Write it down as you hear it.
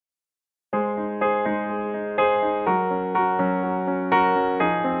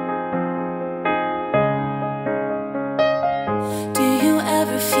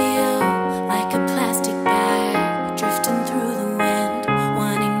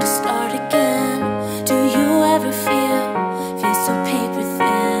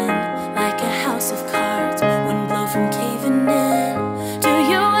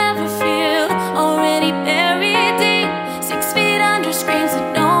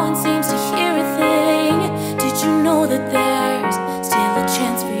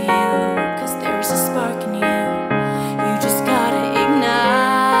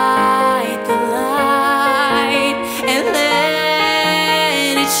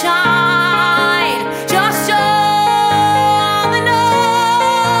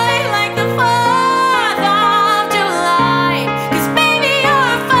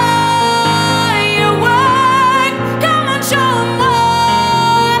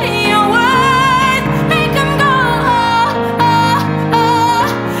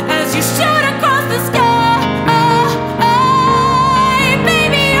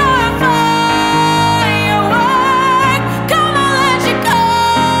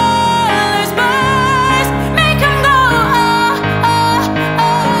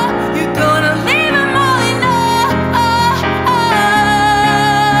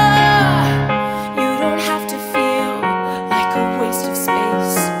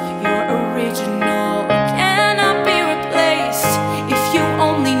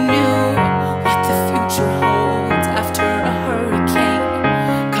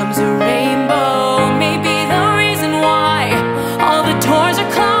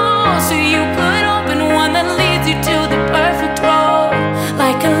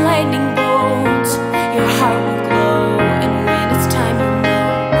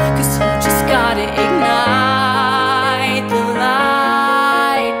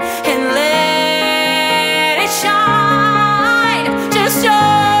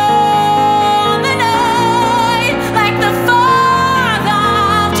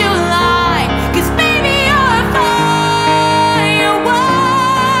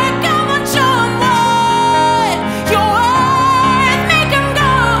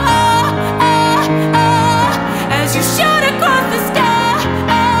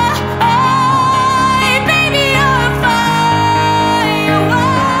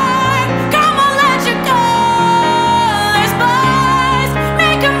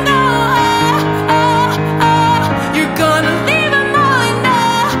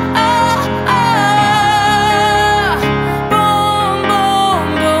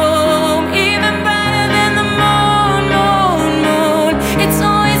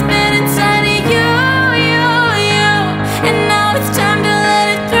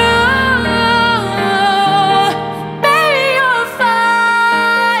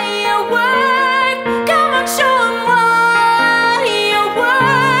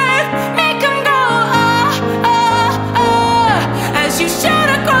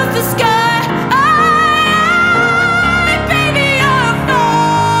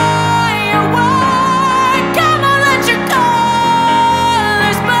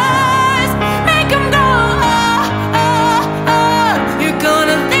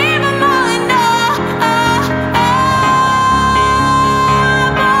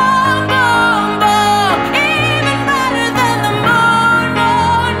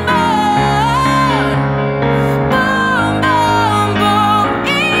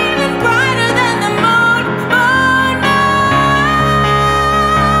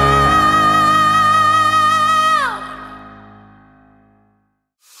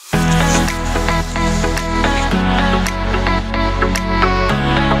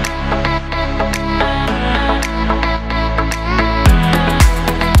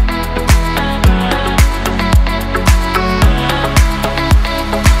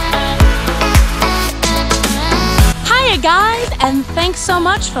thanks so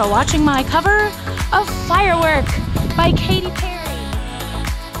much for watching my cover of Firework by Katy Perry.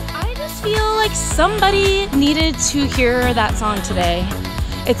 I just feel like somebody needed to hear that song today.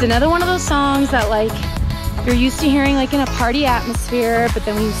 It's another one of those songs that like you're used to hearing like in a party atmosphere, but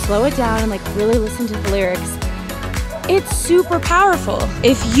then when you slow it down and like really listen to the lyrics, it's super powerful.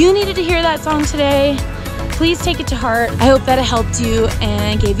 If you needed to hear that song today, please take it to heart. I hope that it helped you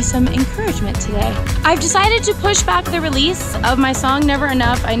and gave you some encouragement today. I've decided to push back the release of my song Never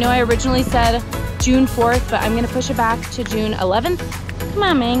Enough. I know I originally said June 4th, but I'm gonna push it back to June 11th. Come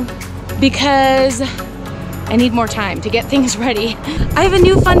on, man. Because I need more time to get things ready. I have a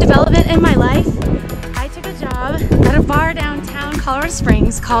new fun development in my life. I took a job at a bar downtown Colorado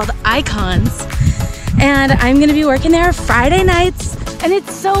Springs called Icons. And I'm gonna be working there Friday nights, and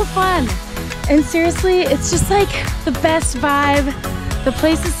it's so fun. And seriously, it's just like the best vibe. The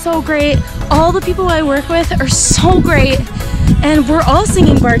place is so great. All the people I work with are so great. And we're all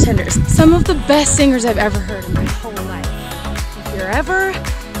singing bartenders. Some of the best singers I've ever heard in my whole life. If you're ever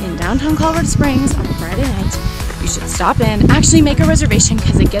in downtown Colorado Springs on a Friday night, you should stop in. Actually make a reservation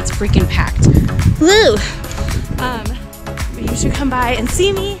because it gets freaking packed. Woo! But you should come by and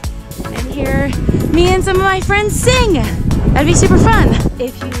see me and hear me and some of my friends sing. That'd be super fun.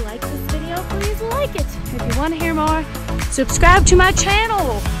 If you like this video, please like it. If you want to hear more, subscribe to my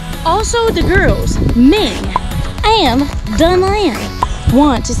channel. Also, the girls, Ming and Dunlan,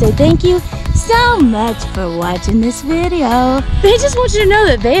 want to say thank you so much for watching this video. They just want you to know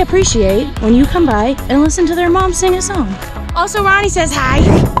that they appreciate when you come by and listen to their mom sing a song. Also, Ronnie says hi.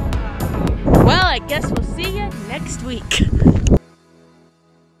 Well, I guess we'll see you next week.